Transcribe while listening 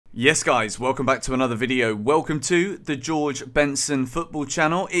Yes guys, welcome back to another video. Welcome to the George Benson Football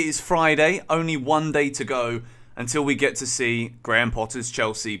Channel. It is Friday, only one day to go until we get to see Graham Potter's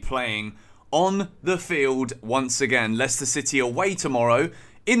Chelsea playing on the field once again. Leicester City away tomorrow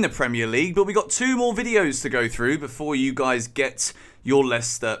in the Premier League, but we got two more videos to go through before you guys get your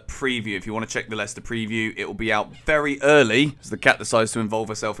Leicester preview. If you want to check the Leicester preview, it will be out very early as the cat decides to involve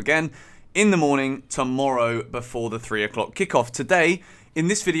herself again in the morning tomorrow before the 3 o'clock kickoff. Today, in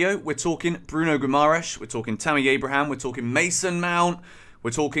this video, we're talking Bruno Guimarães, we're talking Tammy Abraham, we're talking Mason Mount,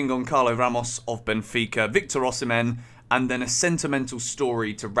 we're talking Goncalo Ramos of Benfica, Victor Osimhen, and then a sentimental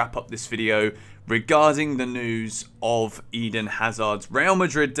story to wrap up this video regarding the news of Eden Hazard's Real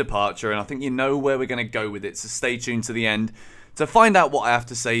Madrid departure. And I think you know where we're going to go with it, so stay tuned to the end to find out what I have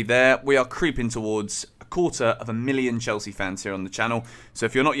to say there. We are creeping towards 250,000 Chelsea fans here on the channel, so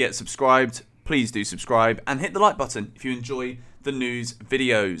if you're not yet subscribed, please do subscribe and hit the like button if you enjoy the news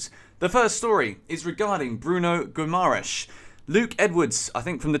videos. The first story is regarding Bruno Guimarães. Luke Edwards, I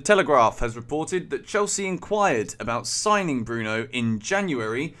think from the Telegraph, has reported that Chelsea inquired about signing Bruno in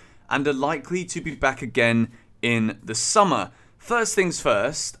January and are likely to be back again in the summer. First things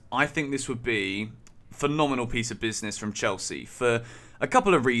first, I think this would be a phenomenal piece of business from Chelsea for a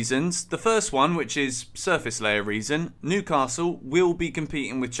couple of reasons. The first one, which is surface layer reason, Newcastle will be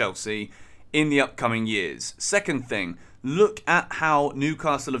competing with Chelsea in the upcoming years. Second thing, look at how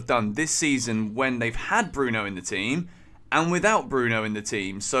Newcastle have done this season when they've had Bruno in the team and without Bruno in the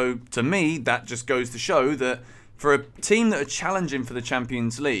team. So to me, that just goes to show that for a team that are challenging for the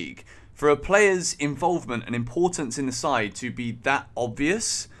Champions League, for a player's involvement and importance in the side to be that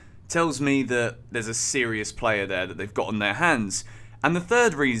obvious, tells me that there's a serious player there that they've got on their hands. And the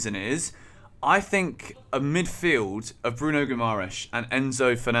third reason is, I think a midfield of Bruno Guimarães and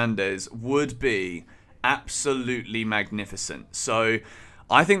Enzo Fernandez would be absolutely magnificent. So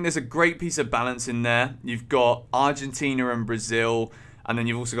I think there's a great piece of balance in there. You've got Argentina and Brazil, and then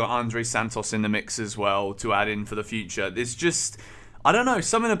you've also got Andre Santos in the mix as well to add in for the future. There's just, I don't know,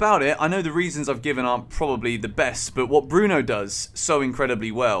 something about it. I know the reasons I've given aren't probably the best, but what Bruno does so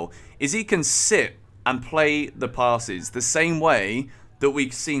incredibly well is he can sit and play the passes the same way that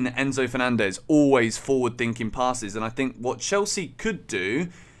we've seen Enzo Fernandez always forward-thinking passes. And I think what Chelsea could do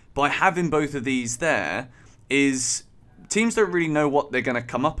by having both of these there is teams don't really know what they're going to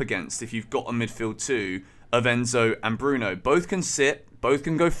come up against if you've got a midfield two of Enzo and Bruno. Both can sit, both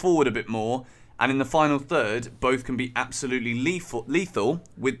can go forward a bit more, and in the final third, both can be absolutely lethal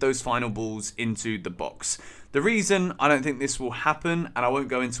with those final balls into the box. The reason I don't think this will happen, and I won't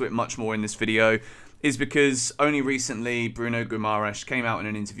go into it much more in this video, is because only recently Bruno Guimarães came out in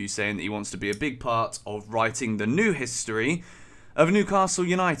an interview saying that he wants to be a big part of writing the new history of Newcastle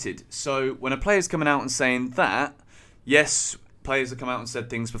United. So when a player's coming out and saying that, yes, players have come out and said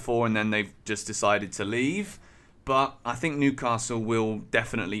things before and then they've just decided to leave, but I think Newcastle will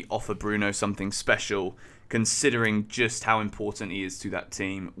definitely offer Bruno something special considering just how important he is to that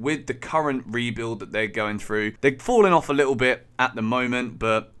team. With the current rebuild that they're going through, they're falling off a little bit at the moment,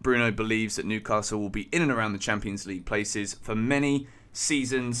 but Bruno believes that Newcastle will be in and around the Champions League places for many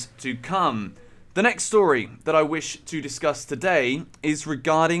seasons to come. The next story that I wish to discuss today is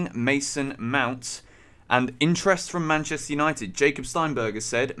regarding Mason Mount and interest from Manchester United. Jacob Steinberger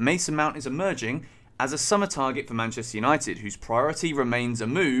said Mason Mount is emerging as a summer target for Manchester United, whose priority remains a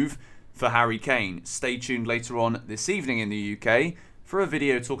move for Harry Kane. Stay tuned later on this evening in the UK for a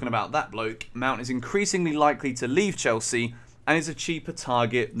video talking about that bloke. Mount is increasingly likely to leave Chelsea and is a cheaper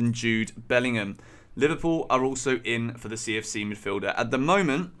target than Jude Bellingham. Liverpool are also in for the CFC midfielder. At the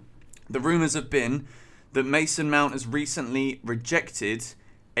moment, the rumours have been that Mason Mount has recently rejected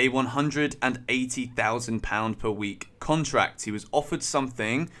a £180,000 per week contract. He was offered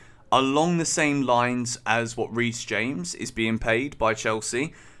something along the same lines as what Reece James is being paid by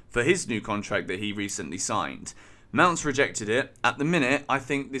Chelsea for his new contract that he recently signed. Mount's rejected it. At the minute, I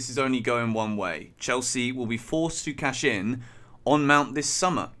think this is only going one way. Chelsea will be forced to cash in on Mount this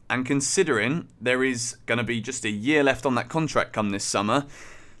summer. And considering there is going to be just a year left on that contract come this summer,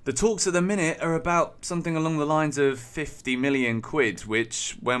 the talks at the minute are about something along the lines of 50 million quid,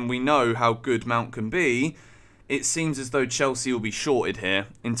 which, when we know how good Mount can be, it seems as though Chelsea will be shorted here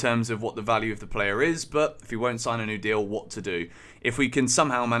in terms of what the value of the player is, but if he won't sign a new deal, what to do? If we can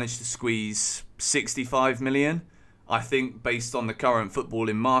somehow manage to squeeze 65 million, I think based on the current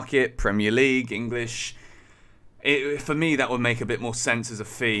footballing market, Premier League, English, for me that would make a bit more sense as a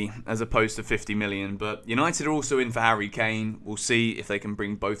fee as opposed to 50 million. But United are also in for Harry Kane. We'll see if they can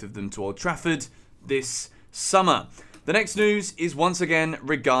bring both of them to Old Trafford this summer. The next news is once again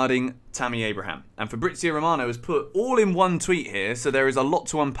regarding Tammy Abraham. And Fabrizio Romano has put all in one tweet here, so there is a lot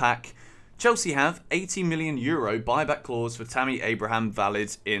to unpack. Chelsea have €80 million buyback clause for Tammy Abraham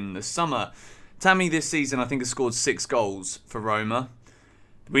valid in the summer. Tammy this season I think has scored 6 goals for Roma.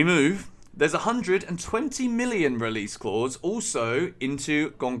 We move. There's a €120 million release clause also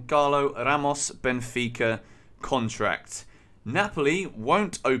into Goncalo Ramos Benfica contract. Napoli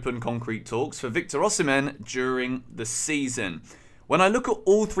won't open concrete talks for Victor Osimhen during the season. When I look at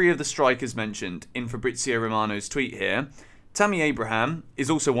all 3 of the strikers mentioned in Fabrizio Romano's tweet here, Tammy Abraham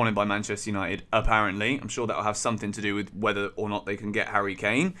is also wanted by Manchester United, apparently. I'm sure that will have something to do with whether or not they can get Harry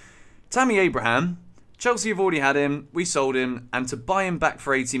Kane. Tammy Abraham, Chelsea have already had him, we sold him, and to buy him back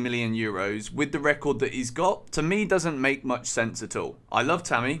for €80 million with the record that he's got, to me doesn't make much sense at all. I love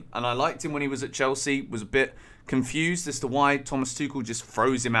Tammy, and I liked him when he was at Chelsea, was a bit confused as to why Thomas Tuchel just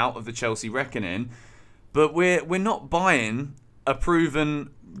froze him out of the Chelsea reckoning, but we're not buying a proven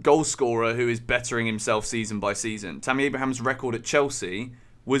goal scorer who is bettering himself season by season. Tammy Abraham's record at Chelsea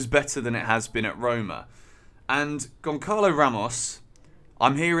was better than it has been at Roma. And Goncalo Ramos,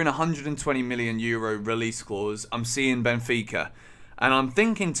 I'm hearing a €120 million release clause. I'm seeing Benfica. And I'm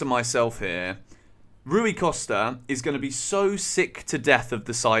thinking to myself here, Rui Costa is going to be so sick to death of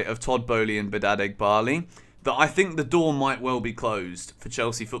the sight of Todd Boehly and Behdad Eghbali that I think the door might well be closed for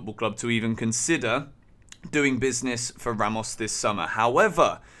Chelsea Football Club to even consider doing business for Ramos this summer.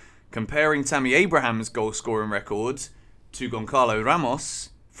 However, comparing Tammy Abraham's goal scoring record to Goncalo Ramos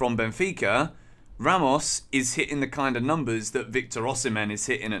from Benfica, Ramos is hitting the kind of numbers that Victor Osimhen is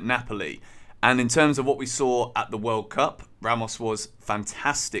hitting at Napoli. And in terms of what we saw at the World Cup, Ramos was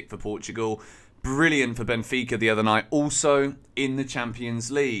fantastic for Portugal, brilliant for Benfica the other night, also in the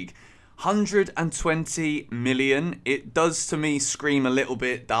Champions League. 120 million, it does to me scream a little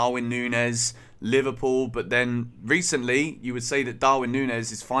bit Darwin Núñez, Liverpool, but then recently you would say that Darwin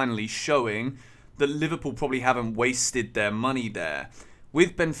Núñez is finally showing that Liverpool probably haven't wasted their money there.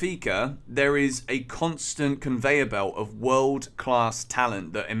 With Benfica, there is a constant conveyor belt of world-class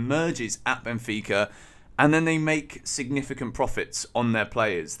talent that emerges at Benfica, and then they make significant profits on their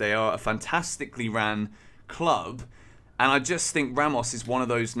players. They are a fantastically ran club, and I just think Ramos is one of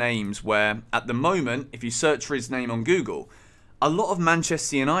those names where, at the moment, if you search for his name on Google, a lot of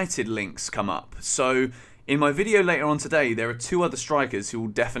Manchester United links come up. So in my video later on today, there are 2 other strikers who will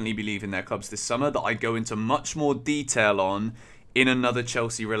definitely be leaving their clubs this summer that I go into much more detail on in another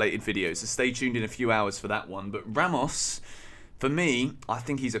Chelsea-related video. So stay tuned in a few hours for that one. But Ramos, for me, I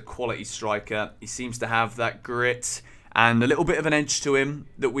think he's a quality striker. He seems to have that grit and a little bit of an edge to him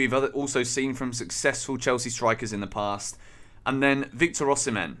that we've also seen from successful Chelsea strikers in the past. And then Victor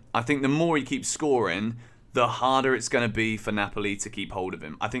Osimhen. I think the more he keeps scoring, the harder it's going to be for Napoli to keep hold of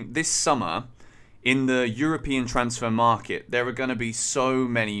him. I think this summer, in the European transfer market, there are going to be so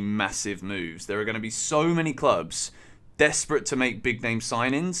many massive moves. There are going to be so many clubs desperate to make big name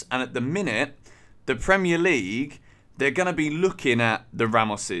signings, and at the minute, the Premier League, they're going to be looking at the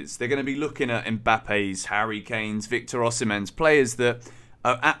Ramoses, they're going to be looking at Mbappe's, Harry Kane's, Victor Osimhen's, players that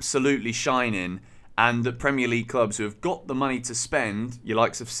are absolutely shining, and the Premier League clubs who have got the money to spend, your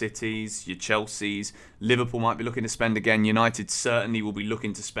likes of Cities, your Chelseas, Liverpool might be looking to spend again, United certainly will be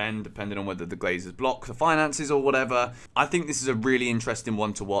looking to spend, depending on whether the Glazers block the finances or whatever. I think this is a really interesting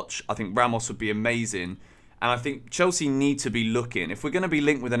one to watch. I think Ramos would be amazing. And I think Chelsea need to be looking. If we're going to be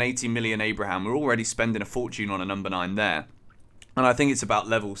linked with an 80 million Abraham, we're already spending a fortune on a number 9 there. And I think it's about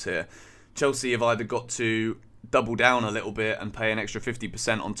levels here. Chelsea have either got to double down a little bit and pay an extra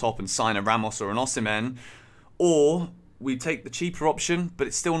 50% on top and sign a Ramos or an Osimhen, or we take the cheaper option, but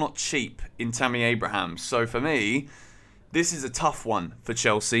it's still not cheap in Tammy Abraham. So for me, this is a tough one for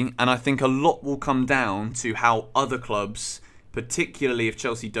Chelsea. And I think a lot will come down to how other clubs, particularly if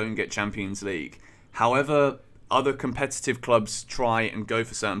Chelsea don't get Champions League, however other competitive clubs try and go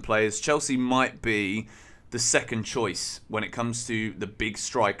for certain players, Chelsea might be the second choice when it comes to the big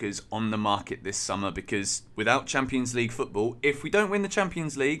strikers on the market this summer, because without Champions League football, if we don't win the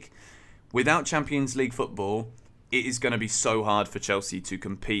Champions League, without Champions League football, it is going to be so hard for Chelsea to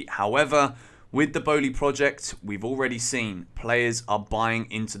compete. However, with the Boehly project, we've already seen players are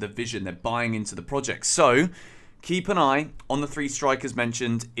buying into the vision, they're buying into the project. So keep an eye on the 3 strikers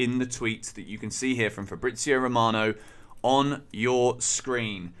mentioned in the tweets that you can see here from Fabrizio Romano on your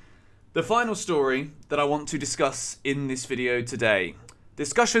screen. The final story that I want to discuss in this video today.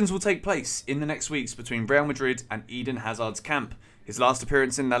 Discussions will take place in the next weeks between Real Madrid and Eden Hazard's camp. His last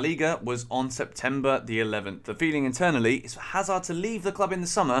appearance in La Liga was on September the 11th. The feeling internally is for Hazard to leave the club in the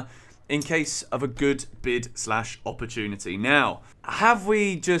summer in case of a good bid/opportunity. Now, have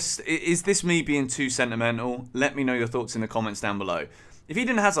we just... Is this me being too sentimental? Let me know your thoughts in the comments down below. If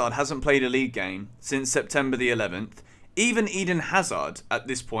Eden Hazard hasn't played a league game since September the 11th, even Eden Hazard at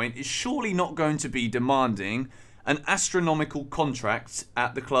this point is surely not going to be demanding an astronomical contract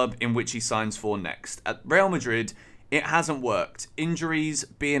at the club in which he signs for next. At Real Madrid, it hasn't worked. Injuries,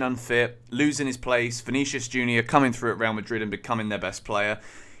 being unfit, losing his place, Vinicius Jr. coming through at Real Madrid and becoming their best player.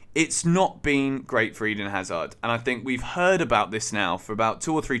 It's not been great for Eden Hazard. And I think we've heard about this now for about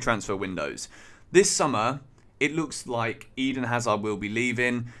 2 or 3 transfer windows. This summer, it looks like Eden Hazard will be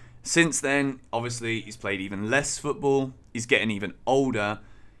leaving. Since then, obviously, he's played even less football. He's getting even older.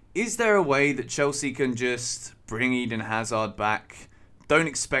 Is there a way that Chelsea can just bring Eden Hazard back? Don't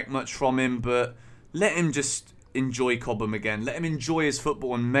expect much from him, but let him just enjoy Cobham again. Let him enjoy his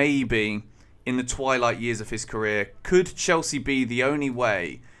football, and maybe in the twilight years of his career, could Chelsea be the only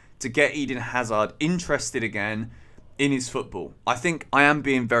way to get Eden Hazard interested again in his football? I think I am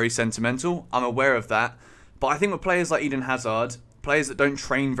being very sentimental. I'm aware of that. But I think with players like Eden Hazard, players that don't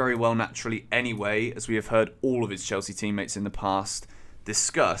train very well naturally anyway, as we have heard all of his Chelsea teammates in the past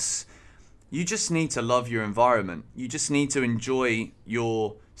discuss, you just need to love your environment. You just need to enjoy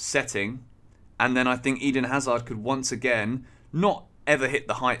your setting. And then I think Eden Hazard could once again not ever hit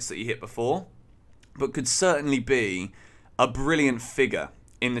the heights that he hit before, but could certainly be a brilliant figure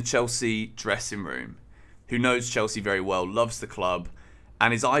in the Chelsea dressing room, who knows Chelsea very well, loves the club,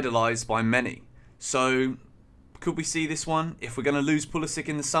 and is idolised by many. So could we see this one? If we're going to lose Pulisic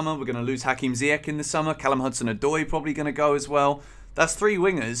in the summer, we're going to lose Hakim Ziyech in the summer, Callum Hudson-Odoi probably going to go as well. That's 3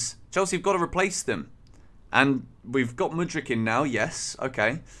 wingers. Chelsea have got to replace them. And we've got Mudryk in now, yes,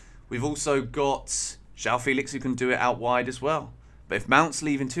 okay. We've also got João Felix who can do it out wide as well. But if Mount's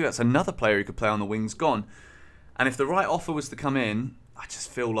leaving too, that's another player who could play on the wings gone. And if the right offer was to come in, I just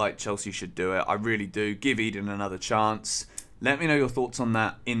feel like Chelsea should do it. I really do. Give Eden another chance. Let me know your thoughts on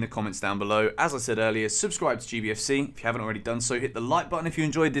that in the comments down below. As I said earlier, subscribe to GBFC if you haven't already done so. Hit the like button if you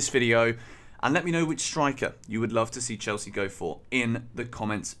enjoyed this video. And let me know which striker you would love to see Chelsea go for in the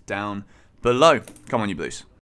comments down below. Come on, you Blues.